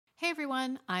Hey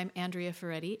everyone, I'm Andrea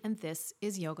Ferretti, and this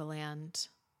is Yoga Land.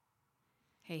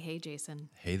 Hey, Jason.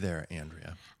 Hey there,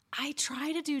 Andrea. I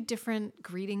try to do different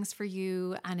greetings for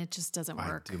you, and it just doesn't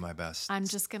work. I do my best. I'm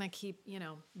just gonna keep,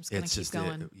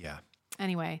 going. Yeah.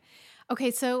 Anyway,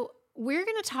 okay, so we're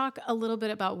gonna talk a little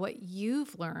bit about what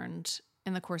you've learned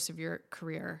in the course of your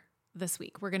career this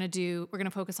week. We're gonna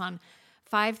focus on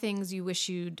 5 things you wish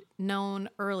you'd known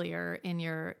earlier in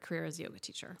your career as a yoga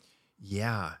teacher.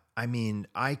 Yeah. I mean,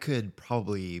 I could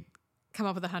probably... Come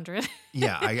up with 100.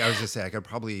 Yeah, I was just saying, I could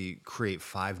probably create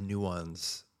 5 new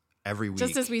ones every week.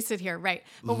 Just as we sit here, right.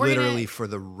 But literally for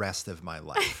the rest of my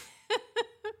life.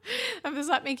 Does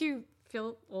that make you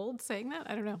feel old saying that?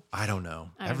 I don't know. I don't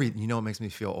know. You know what makes me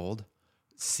feel old?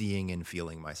 Seeing and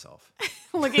feeling myself.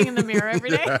 Looking in the mirror every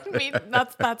day. I mean,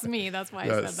 that's me. That's why I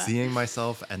said that. Seeing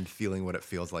myself and feeling what it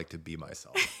feels like to be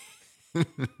myself.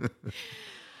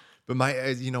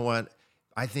 But you know what?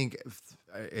 I think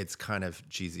it's kind of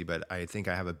cheesy, but I think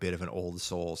I have a bit of an old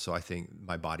soul. So I think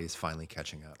my body is finally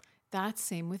catching up. That's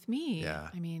same with me. Yeah.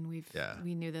 I mean, we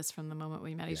knew this from the moment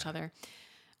we met each other.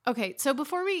 Okay. So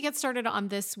before we get started on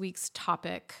this week's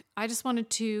topic, I just wanted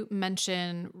to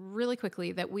mention really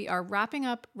quickly that we are wrapping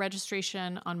up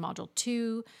registration on module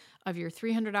 2 of your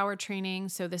 300-hour training.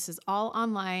 So this is all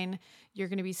online. You're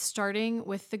going to be starting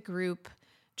with the group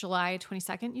July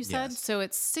 22nd, you said? Yes. So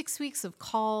it's 6 weeks of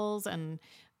calls and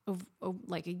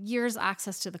like a year's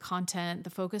access to the content.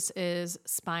 The focus is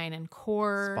spine and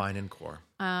core.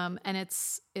 And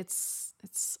it's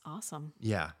awesome.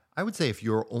 Yeah. I would say if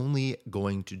you're only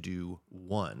going to do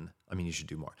one, I mean, you should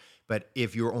do more, but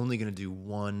if you're only going to do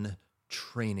one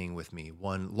training with me,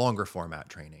 one longer format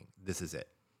training, this is it.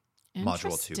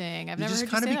 Module 2. I've never heard you say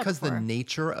that because before. the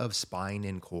nature of spine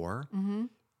and core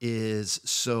is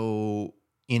so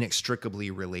inextricably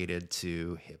related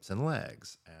to hips and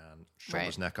legs and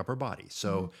shoulders, neck, upper body.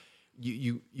 So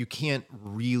you can't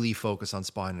really focus on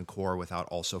spine and core without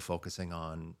also focusing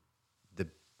on the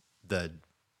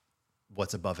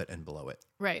what's above it and below it.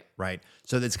 Right.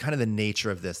 So that's kind of the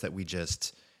nature of this, that we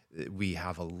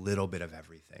have a little bit of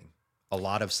everything, a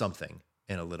lot of something,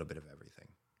 and a little bit of everything.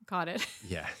 Got it.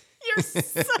 Yeah. You're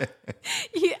so,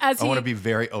 I want to be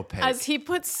very opaque. As he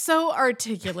puts so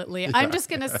articulately, I'm just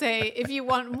going to say, if you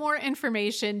want more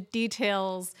information,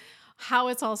 details, how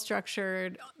it's all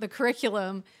structured, the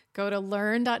curriculum, go to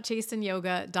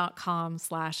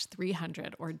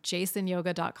learn.jasonyoga.com/300 or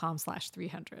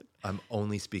jasonyoga.com/300. I'm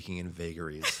only speaking in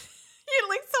vagaries.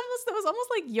 That was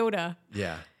almost like Yoda.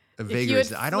 Yeah.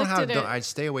 Vagaries. I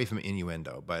stay away from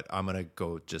innuendo, but I'm going to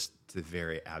go just to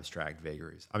very abstract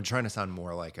vagaries. I'm trying to sound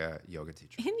more like a yoga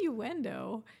teacher.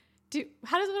 Innuendo? What does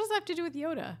that have to do with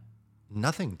Yoda?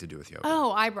 Nothing to do with yoga.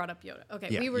 Oh, I brought up Yoda. Okay,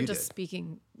 Yeah, we were you just did.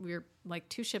 speaking. We were like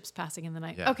 2 ships passing in the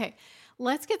night. Yeah. Okay,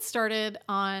 let's get started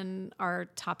on our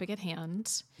topic at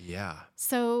hand. Yeah.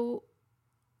 So,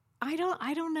 I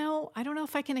don't know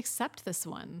if I can accept this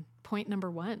one. Point number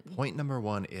 1. Point number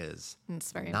 1 is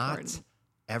It's very not important.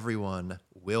 everyone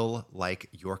will like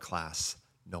your class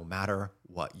no matter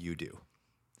what you do.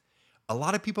 A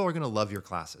lot of people are going to love your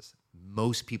classes.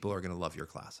 Most people are going to love your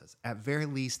classes. At very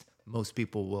least, most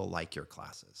people will like your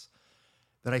classes.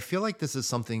 But I feel like this is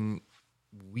something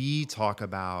we talk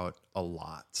about a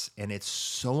lot, and it's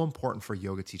so important for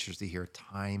yoga teachers to hear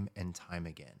time and time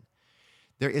again.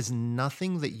 There is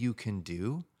nothing that you can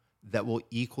do that will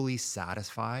equally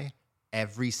satisfy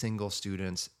every single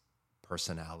student's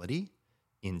personality,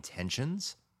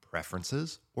 intentions,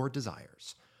 preferences, or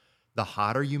desires. The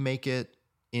hotter you make it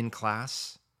in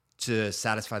class to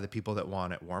satisfy the people that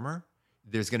want it warmer,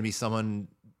 there's going to be someone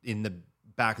in the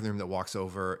back of the room that walks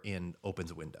over and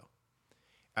opens a window.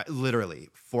 Literally,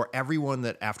 for everyone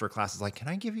that after class is like, can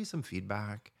I give you some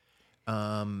feedback?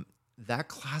 That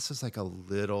class is like a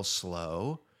little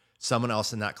slow. Someone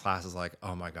else in that class is like,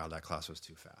 oh my God, that class was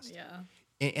too fast. Yeah.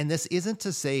 And this isn't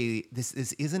to say, this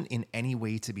isn't in any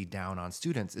way to be down on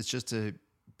students. It's just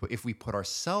if we put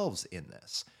ourselves in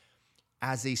this.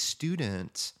 As a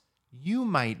student, you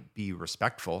might be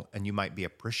respectful and you might be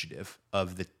appreciative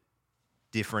of the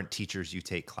different teachers you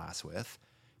take class with,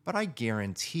 but I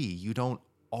guarantee you don't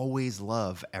always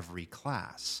love every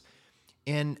class.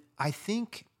 And I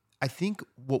think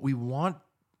what we want,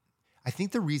 I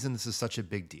think the reason this is such a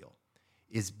big deal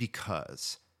is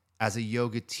because as a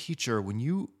yoga teacher, when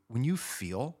you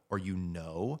feel or you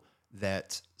know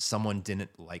that someone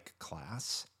didn't like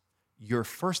class, your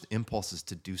first impulse is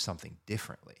to do something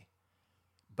differently.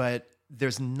 But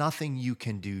there's nothing you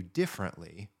can do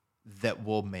differently that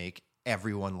will make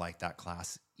everyone like that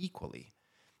class equally.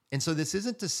 And so this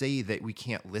isn't to say that we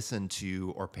can't listen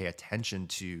to or pay attention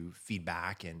to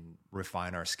feedback and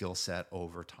refine our skill set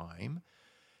over time.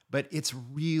 But it's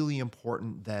really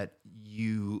important that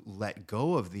you let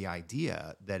go of the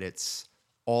idea that it's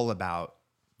all about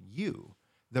you.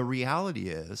 The reality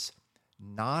is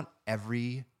not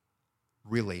every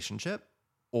relationship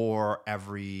or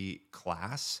every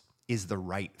class is the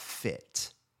right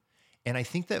fit. And I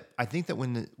think that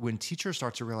when teachers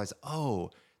start to realize,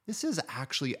 oh, this is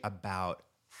actually about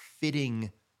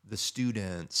fitting the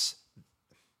students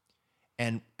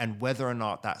and whether or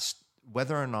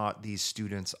not these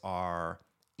students are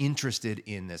interested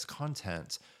in this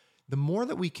content, the more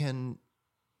that we can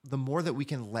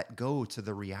let go to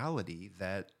the reality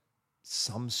that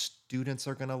some students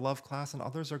are going to love class and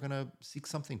others are going to seek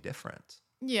something different.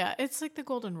 Yeah, it's like the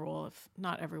golden rule of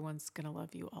not everyone's going to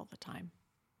love you all the time.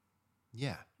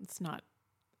 Yeah.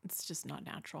 It's just not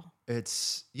natural.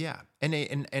 It's and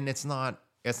it's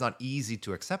not easy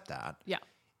to accept that. Yeah.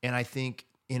 And I think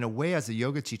in a way, as a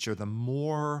yoga teacher, the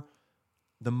more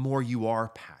you are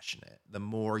passionate, the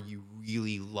more you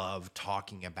really love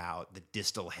talking about the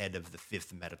distal head of the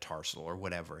fifth metatarsal or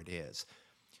whatever it is,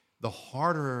 the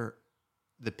harder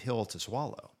the pill to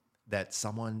swallow that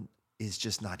someone is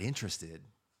just not interested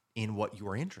in what you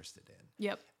are interested in.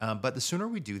 Yep. But the sooner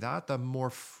we do that, the more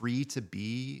free to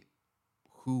be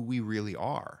who we really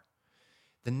are.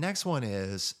 The next one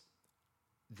is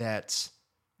that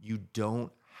you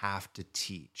don't have to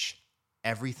teach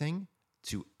everything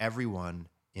to everyone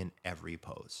in every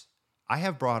pose. I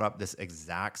have brought up this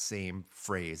exact same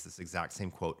phrase, this exact same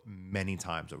quote many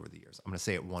times over the years. I'm going to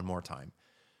say it one more time.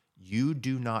 You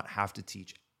do not have to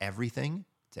teach everything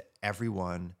to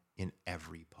everyone in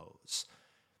every pose.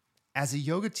 As a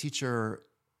yoga teacher,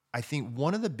 I think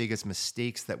one of the biggest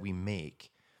mistakes that we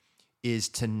make is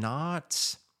to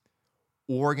not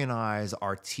organize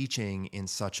our teaching in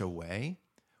such a way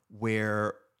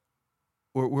where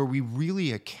we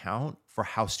really account for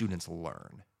how students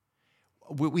learn.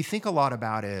 What we think a lot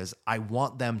about is, I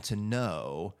want them to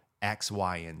know X,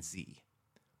 Y, and Z.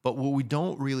 But what we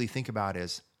don't really think about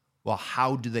is, well,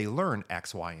 how do they learn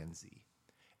X, Y, and Z?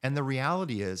 And the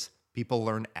reality is, people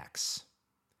learn X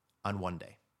on one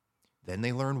day. Then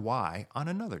they learn Y on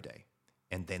another day.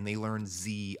 And then they learn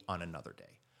Z on another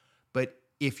day. But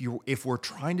if we're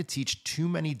trying to teach too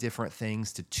many different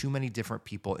things to too many different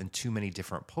people in too many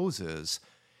different poses,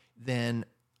 then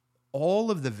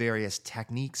all of the various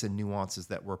techniques and nuances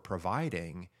that we're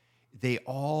providing, they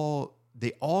all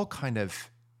kind of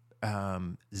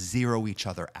zero each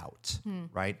other out,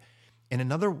 right?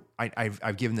 And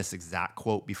I've given this exact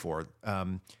quote before,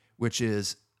 which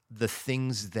is, the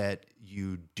things that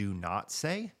you do not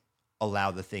say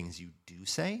allow the things you do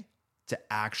say to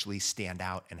actually stand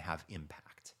out and have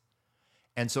impact.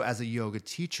 And so as a yoga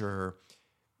teacher,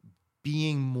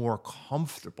 being more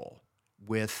comfortable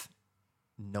with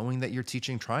knowing that you're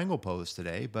teaching triangle pose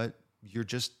today, but you're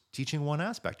just teaching one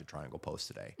aspect of triangle pose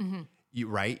today. Mm-hmm.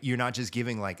 You're not just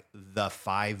giving like the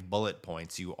 5 bullet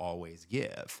points you always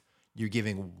give. You're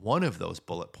giving one of those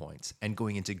bullet points and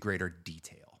going into greater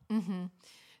detail. Mm-hmm.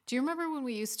 Do you remember when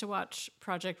we used to watch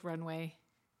Project Runway?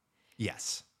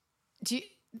 Yes.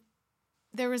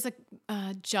 There was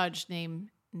a judge named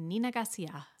Nina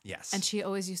Garcia. Yes. And she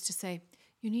always used to say,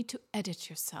 you need to edit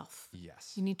yourself.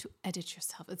 Yes. You need to edit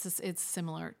yourself. It's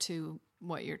similar to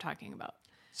what you're talking about.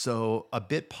 So a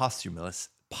bit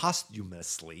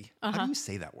posthumously. How do you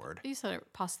say that word? You said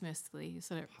it posthumously. You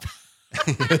said it.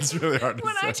 It's really hard to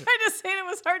when say. I tried to say it, it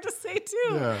was hard to say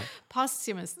too. Yeah.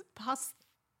 Posthumous.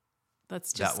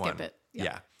 Let's just skip it.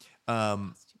 Yeah.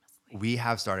 We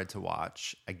have started to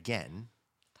watch again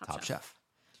Top Chef.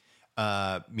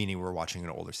 Meaning we're watching an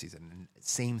older season.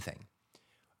 Same thing.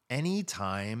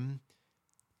 Anytime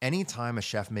a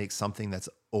chef makes something that's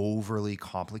overly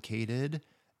complicated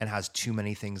and has too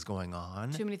many things going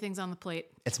on, too many things on the plate,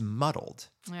 it's muddled.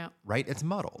 Yeah. Right? It's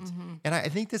muddled. Mm-hmm. And I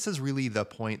think this is really the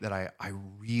point that I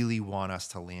really want us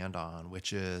to land on,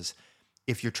 which is,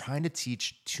 if you're trying to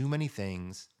teach too many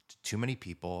things to too many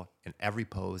people in every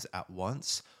pose at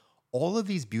once, all of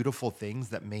these beautiful things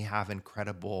that may have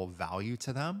incredible value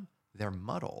to them, they're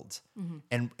muddled.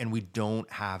 Mm-hmm. And we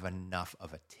don't have enough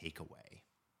of a takeaway.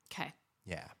 Okay.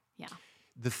 Yeah. Yeah.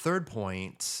 The third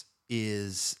point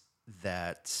is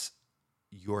that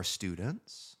your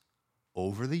students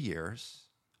over the years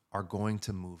are going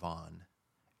to move on,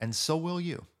 and so will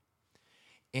you.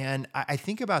 And I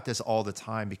think about this all the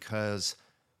time because,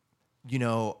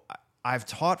 I've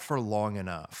taught for long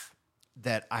enough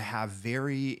that I have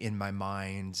very, in my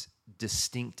mind,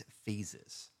 distinct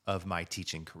phases of my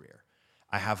teaching career.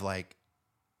 I have like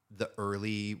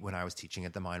when I was teaching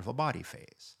at the Mindful Body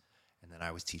phase, and then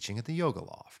I was teaching at the Yoga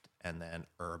Loft, and then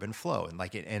Urban Flow, and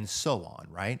and so on,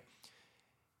 right?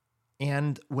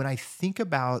 And when I think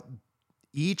about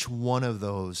each one of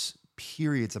those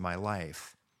periods of my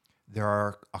life, there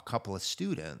are a couple of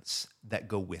students that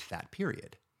go with that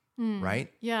period,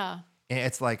 right? Yeah. And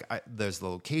it's like there's the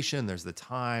location, there's the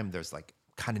time, there's like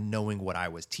kind of knowing what I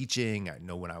was teaching. I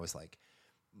know when I was like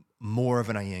more of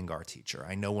an Iyengar teacher.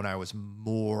 I know when I was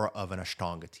more of an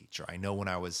Ashtanga teacher. I know when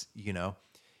I was,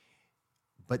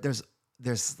 but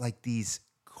there's like these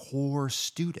core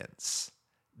students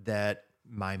that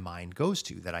my mind goes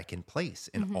to that I can place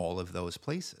in all of those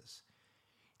places.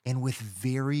 And with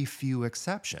very few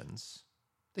exceptions,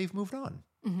 they've moved on.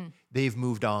 They've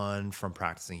moved on from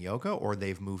practicing yoga, or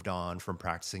they've moved on from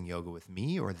practicing yoga with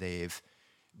me, or their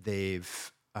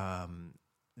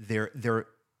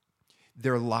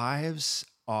lives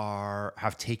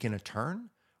have taken a turn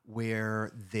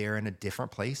where they're in a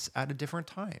different place at a different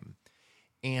time.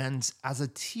 And as a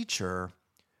teacher,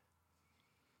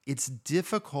 it's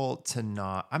difficult to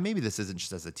not, maybe this isn't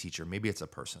just as a teacher, maybe it's a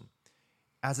person.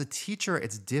 As a teacher,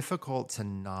 it's difficult to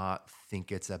not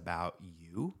think it's about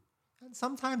you. And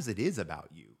sometimes it is about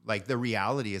you. Like the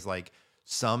reality is like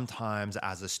sometimes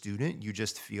as a student, you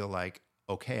just feel like,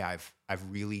 okay, I've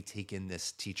really taken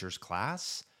this teacher's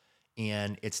class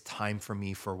and it's time for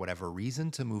me for whatever reason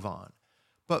to move on.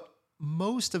 But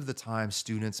most of the time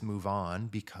students move on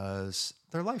because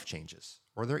their life changes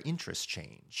or their interests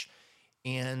change.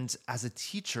 And as a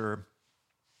teacher,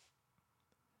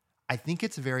 I think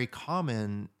it's very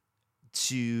common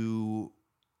to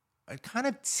kind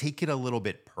of take it a little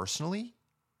bit personally.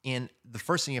 And the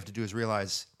first thing you have to do is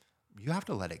realize you have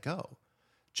to let it go.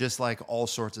 Just like all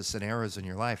sorts of scenarios in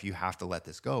your life, you have to let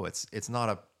this go. It's not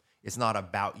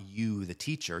about you, the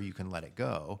teacher. You can let it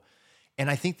go. And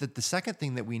I think that the second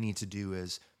thing that we need to do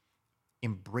is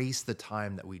embrace the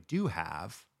time that we do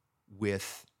have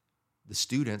with the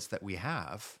students that we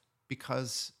have,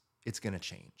 because it's going to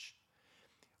change.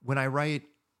 When I write,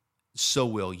 so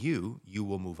will you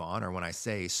will move on, or when I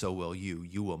say, so will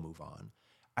you will move on,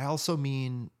 I also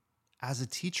mean, as a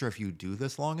teacher, if you do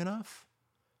this long enough,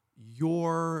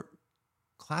 your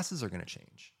classes are going to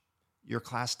change. Your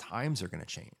class times are going to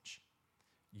change.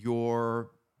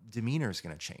 Your demeanor is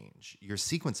going to change. Your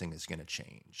sequencing is going to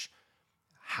change.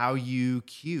 How you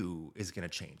cue is going to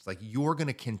change. Like you're going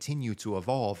to continue to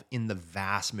evolve in the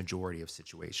vast majority of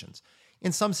situations.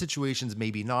 In some situations,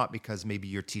 maybe not, because maybe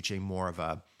you're teaching more of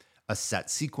a set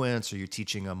sequence, or you're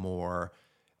teaching a more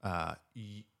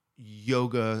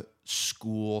yoga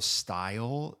school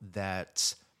style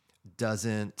that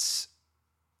doesn't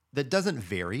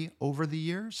vary over the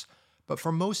years. But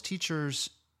for most teachers,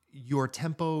 your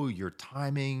tempo, your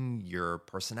timing, your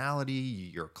personality,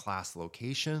 your class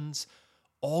locations,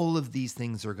 all of these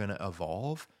things are going to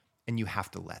evolve, and you have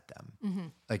to let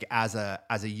them. Like as a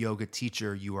yoga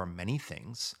teacher, you are many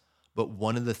things, but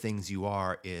one of the things you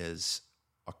are is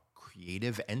a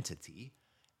creative entity,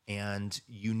 and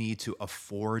you need to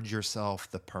afford yourself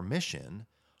the permission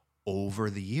over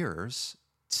the years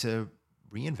to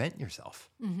reinvent yourself,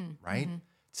 right?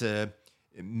 To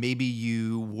maybe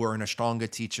you were an Ashtanga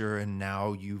teacher and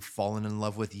now you've fallen in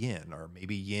love with Yin, or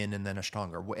maybe Yin and then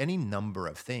Ashtanga, or any number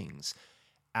of things.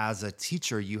 As a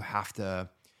teacher, you have to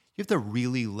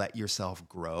really let yourself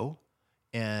grow,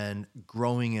 and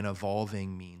growing and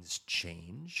evolving means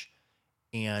change.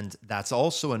 And that's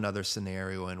also another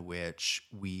scenario in which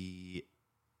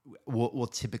we'll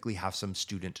typically have some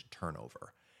student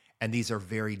turnover. And these are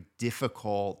very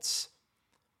difficult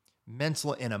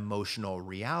mental and emotional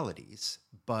realities,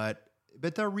 but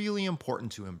they're really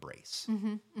important to embrace.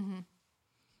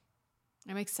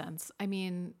 That makes sense. I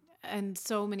mean, and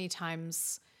so many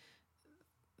times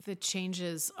the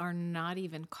changes are not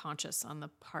even conscious on the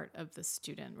part of the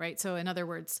student, right? So in other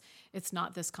words, it's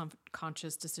not this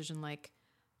conscious decision like,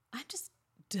 I'm just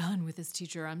done with this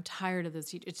teacher. I'm tired of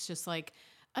this teacher. It's just like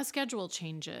a schedule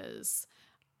changes,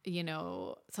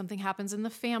 something happens in the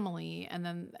family, and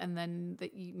then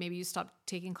maybe you stop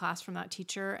taking class from that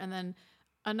teacher, and then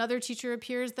another teacher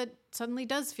appears that suddenly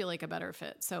does feel like a better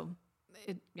fit. So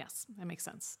yes, that makes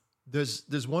sense.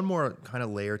 There's one more kind of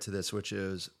layer to this, which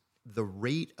is the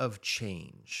rate of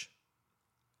change,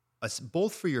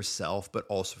 both for yourself, but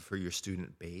also for your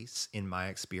student base, in my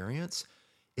experience,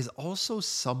 is also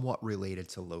somewhat related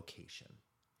to location.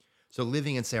 So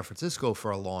living in San Francisco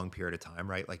for a long period of time,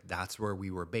 right? Like that's where we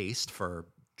were based for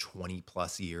 20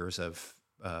 plus years of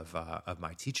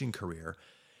my teaching career.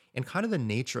 And kind of the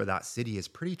nature of that city is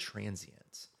pretty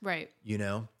transient. Right.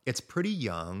 It's pretty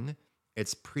young.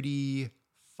 It's pretty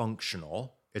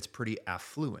functional. It's pretty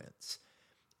affluent.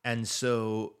 And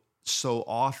so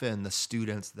often the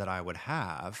students that I would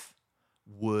have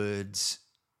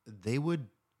they would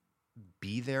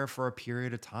be there for a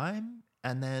period of time,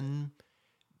 and then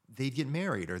they'd get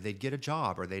married, or they'd get a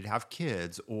job, or they'd have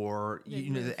kids, or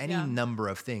They'd move, any yeah. number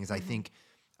of things. I think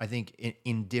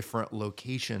in different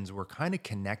locations, we're kind of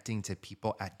connecting to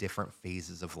people at different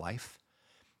phases of life.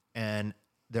 And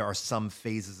there are some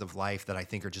phases of life that I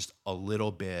think are just a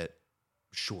little bit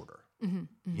shorter,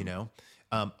 you know?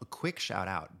 A quick shout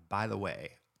out, by the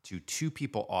way, to two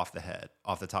people off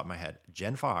the top of my head,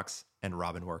 Jen Fox and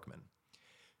Robin Workman,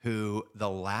 who the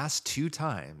last two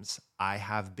times I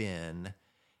have been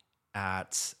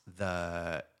at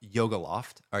the Yoga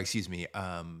Loft, or excuse me,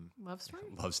 Love Story?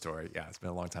 Love Story. Yeah, it's been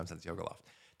a long time since Yoga Loft.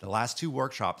 The last two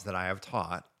workshops that I have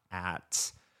taught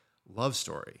at Love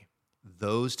Story,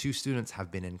 those two students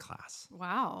have been in class.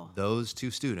 Wow. Those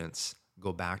two students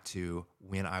go back to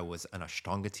when I was an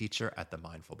Ashtanga teacher at the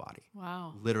Mindful Body.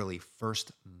 Wow. Literally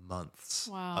first months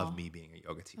Wow. of me being a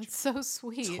yoga teacher. That's so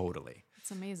sweet. Totally.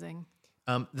 It's amazing.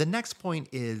 The next point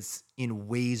is in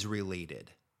ways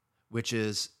related, which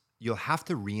is you'll have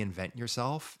to reinvent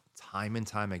yourself time and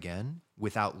time again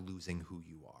without losing who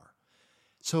you are.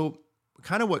 So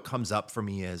kind of what comes up for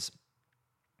me is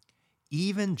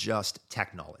even just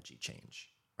technology change,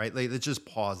 right? Like, let's just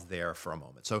pause there for a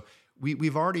moment. So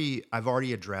I've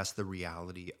already addressed the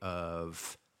reality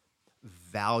of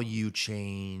value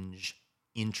change,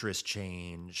 interest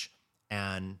change,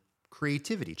 and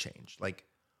creativity change. Like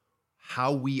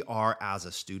how we are as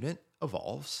a student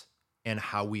evolves and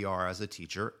how we are as a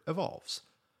teacher evolves.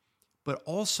 But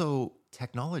also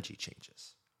technology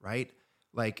changes, right?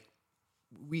 Like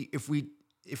if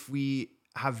we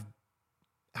have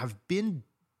been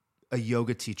a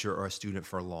yoga teacher or a student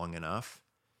for long enough,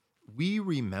 we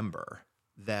remember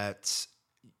that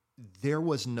there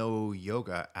was no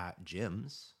yoga at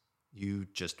gyms. You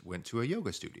just went to a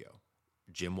yoga studio.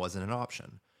 Gym wasn't an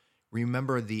option.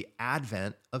 Remember the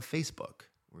advent of Facebook.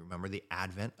 Remember the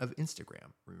advent of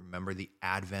Instagram. Remember the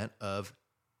advent of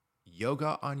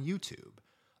yoga on YouTube,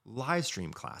 live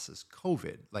stream classes,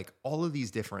 COVID, like all of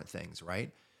these different things,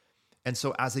 right? And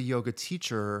so as a yoga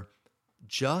teacher,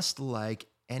 just like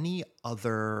any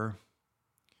other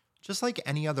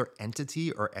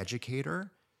entity or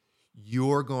educator,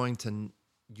 you're going to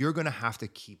have to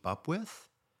keep up with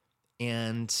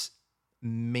and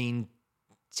maintain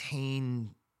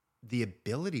the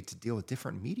ability to deal with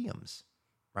different mediums,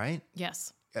 right?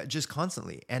 Yes. Just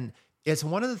constantly. And it's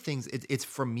one of the things, it's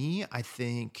for me, I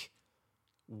think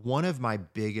one of my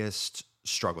biggest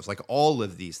struggles, like all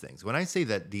of these things. When I say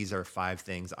that these are 5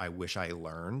 things I wish I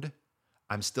learned,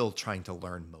 I'm still trying to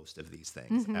learn most of these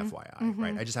things, FYI,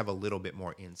 right? I just have a little bit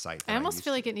more insight. I almost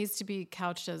feel like it needs to be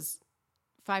couched as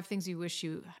 5 things you wish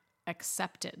you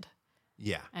accepted.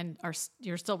 Yeah. And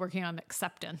you're still working on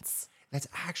acceptance. That's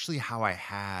actually how I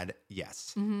had,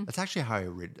 yes. That's actually how I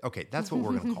read. Okay, that's what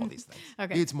we're going to call these things.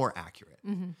 Okay. It's more accurate.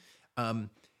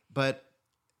 But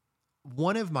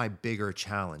one of my bigger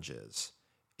challenges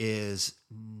is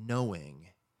knowing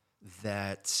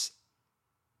that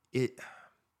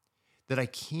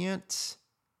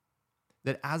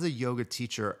that as a yoga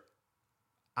teacher,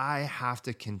 I have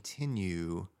to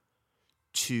continue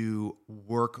to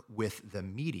work with the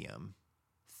medium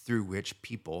through which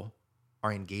people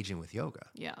are engaging with yoga.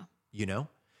 Yeah. You know?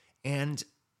 And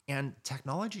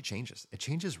technology changes. It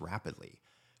changes rapidly.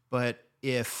 But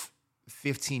if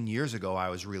 15 years ago I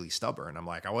was really stubborn, I'm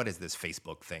like, oh, what is this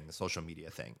Facebook thing, the social media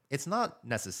thing? It's not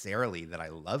necessarily that I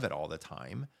love it all the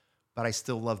time, but I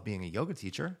still love being a yoga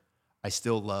teacher. I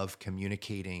still love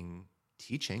communicating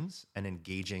teachings and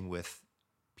engaging with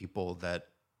people that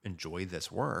enjoy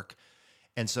this work.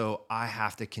 And so I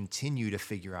have to continue to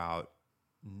figure out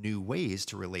new ways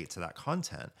to relate to that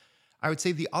content. I would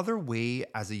say the other way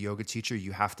as a yoga teacher,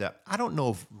 you have to, I don't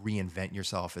know if reinvent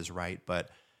yourself is right,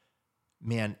 but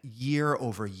man, year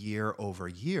over year over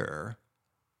year,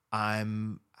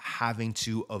 I'm having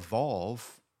to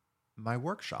evolve my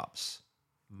workshops,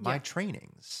 my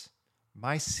trainings,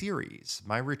 my series,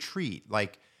 my retreat.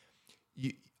 Like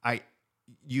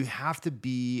you have to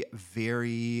be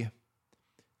very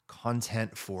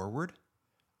content forward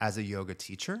as a yoga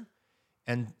teacher.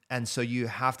 And so you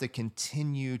have to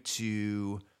continue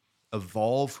to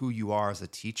evolve who you are as a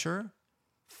teacher,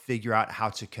 figure out how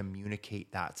to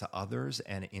communicate that to others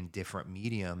and in different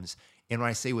mediums. And when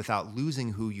I say without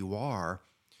losing who you are,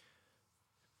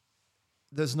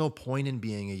 there's no point in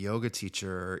being a yoga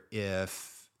teacher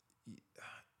if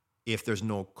there's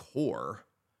no core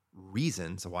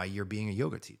reasons why you're being a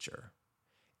yoga teacher.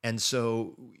 And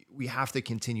so we have to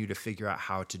continue to figure out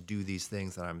how to do these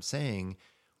things that I'm saying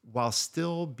while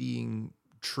still being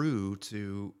true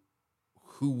to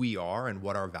who we are and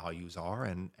what our values are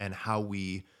and how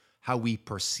we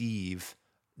perceive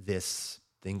this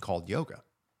thing called yoga.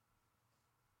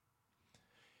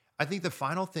 I think the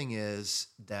final thing is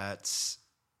that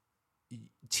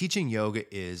teaching yoga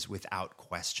is without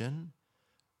question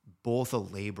both a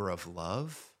labor of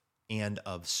love and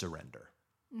of surrender.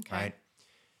 Okay. Right?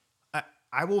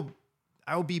 I will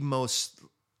be most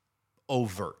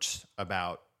overt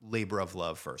about labor of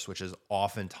love first, which is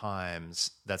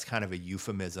oftentimes that's kind of a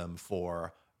euphemism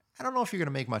for, I don't know if you're going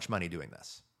to make much money doing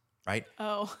this, right?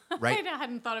 Oh, Right. I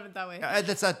hadn't thought of it that way.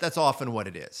 That's often what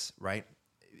it is, right?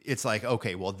 It's like,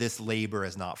 okay, well, this labor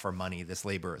is not for money. This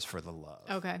labor is for the love.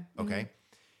 Okay. Okay.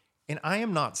 And I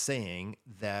am not saying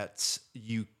that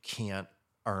you can't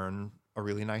earn a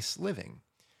really nice living.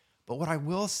 But what I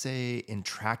will say in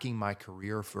tracking my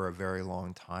career for a very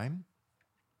long time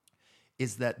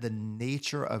is that the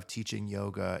nature of teaching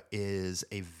yoga is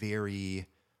a very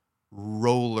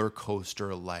roller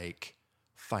coaster like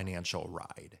financial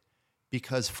ride.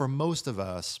 Because for most of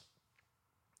us,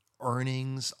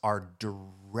 earnings are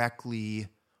directly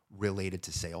related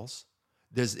to sales.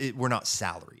 We're not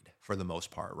salaried for the most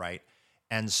part, right?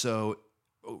 And so,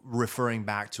 referring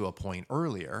back to a point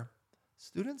earlier,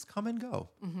 students come and go.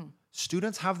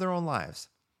 Students have their own lives.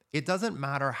 It doesn't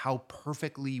matter how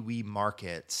perfectly we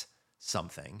market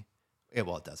something. It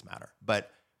does matter, but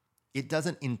it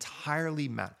doesn't entirely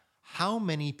matter. How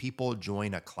many people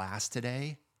join a class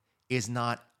today is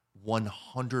not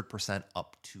 100%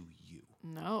 up to you.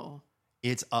 No.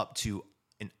 It's up to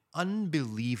an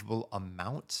unbelievable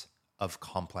amount of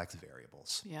complex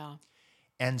variables. Yeah.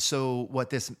 And so what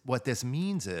this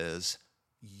means is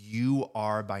you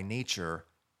are by nature,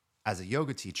 as a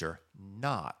yoga teacher,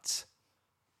 not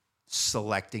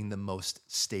selecting the most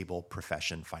stable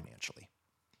profession financially.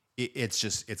 It's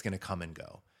going to come and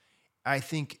go. I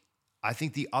think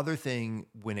the other thing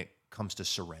when it comes to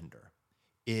surrender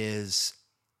is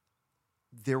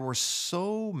there were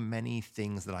so many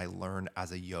things that I learned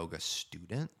as a yoga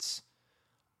student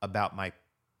about my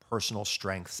personal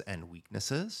strengths and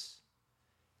weaknesses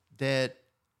that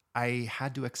I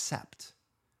had to accept,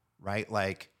 right?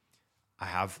 Like, I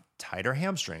have tighter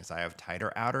hamstrings, I have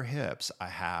tighter outer hips, I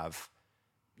have,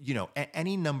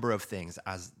 any number of things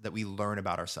that we learn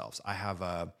about ourselves. I have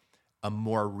a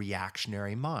more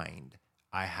reactionary mind.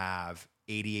 I have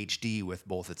ADHD with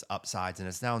both its upsides and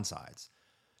its downsides.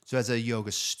 So as a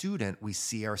yoga student, we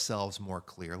see ourselves more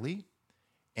clearly,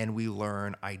 and we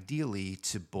learn ideally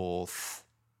to both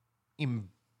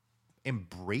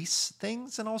embrace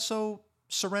things and also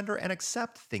surrender and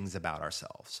accept things about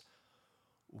ourselves.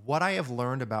 What I have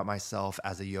learned about myself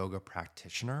as a yoga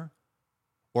practitioner,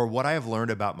 or what I have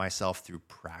learned about myself through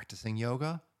practicing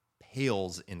yoga,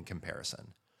 pales in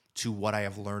comparison to what I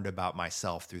have learned about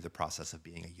myself through the process of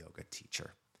being a yoga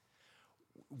teacher.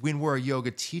 When we're a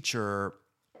yoga teacher,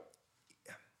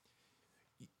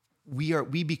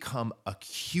 we become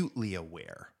acutely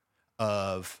aware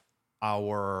of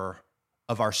our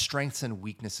strengths and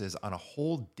weaknesses on a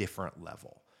whole different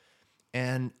level.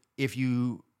 And if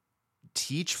you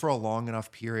teach for a long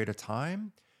enough period of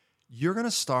time, you're going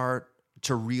to start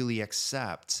to really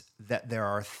accept that there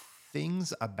are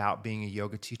things about being a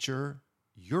yoga teacher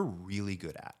you're really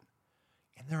good at.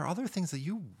 And there are other things that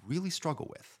you really struggle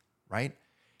with, right?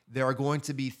 There are going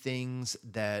to be things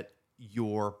that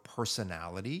your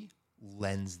personality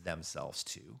lends themselves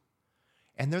to.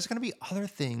 And there's going to be other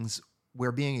things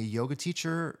where being a yoga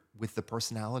teacher with the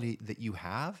personality that you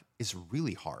have is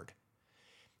really hard.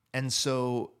 And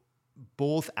so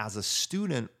both as a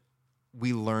student,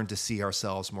 we learn to see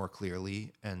ourselves more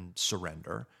clearly and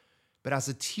surrender. But as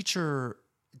a teacher,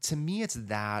 to me, it's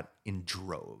that in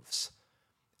droves.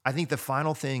 I think the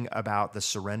final thing about the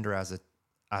surrender as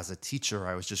a teacher,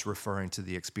 I was just referring to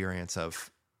the experience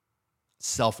of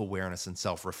self-awareness and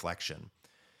self-reflection.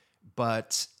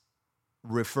 But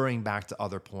referring back to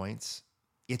other points,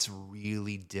 it's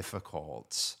really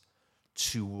difficult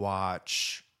to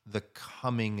watch the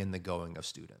coming and the going of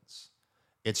students.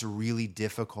 It's really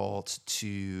difficult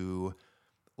to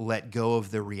let go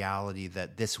of the reality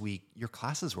that this week your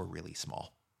classes were really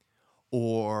small,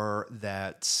 or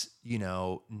that,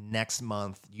 next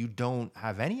month you don't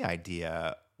have any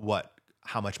idea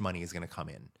how much money is going to come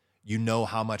in. You know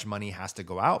how much money has to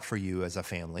go out for you as a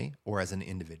family or as an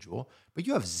individual, but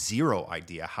you have zero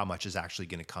idea how much is actually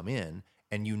going to come in,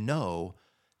 and you know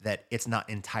that it's not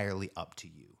entirely up to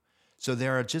you. So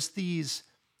there are just these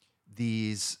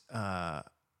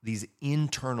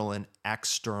internal and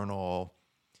external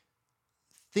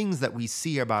things that we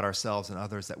see about ourselves and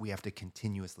others that we have to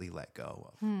continuously let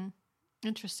go of.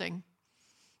 Interesting.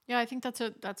 Yeah, I think that's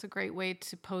a great way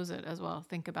to pose it as well.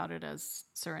 Think about it as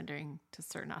surrendering to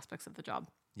certain aspects of the job.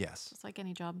 Yes. Just like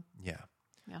any job. Yeah.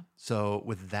 Yeah. So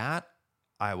with that,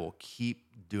 I will keep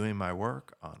doing my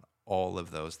work on all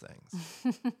of those things.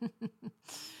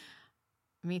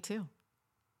 Me too.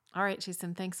 All right,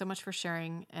 Jason, thanks so much for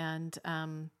sharing. And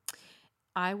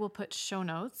I will put show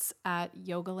notes at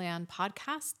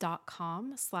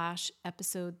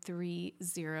yogalandpodcast.com/episode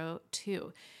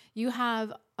 302. You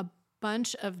have a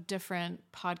bunch of different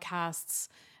podcasts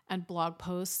and blog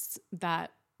posts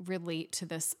that relate to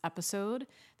this episode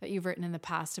that you've written in the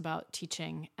past about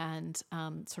teaching and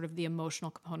sort of the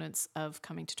emotional components of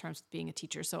coming to terms with being a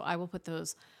teacher. So I will put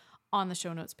those on the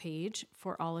show notes page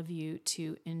for all of you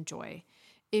to enjoy.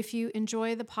 If you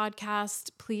enjoy the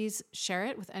podcast, please share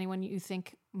it with anyone you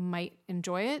think might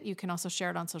enjoy it. You can also share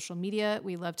it on social media.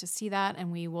 We love to see that,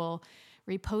 and we will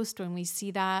repost when we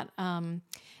see that. And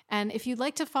if you'd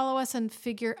like to follow us and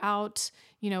figure out,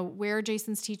 where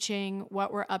Jason's teaching,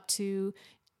 what we're up to,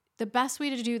 the best way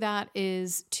to do that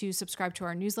is to subscribe to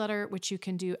our newsletter, which you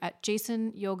can do at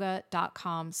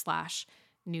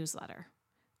jasonyoga.com/newsletter.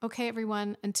 Okay,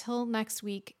 everyone, until next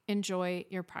week, enjoy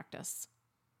your practice.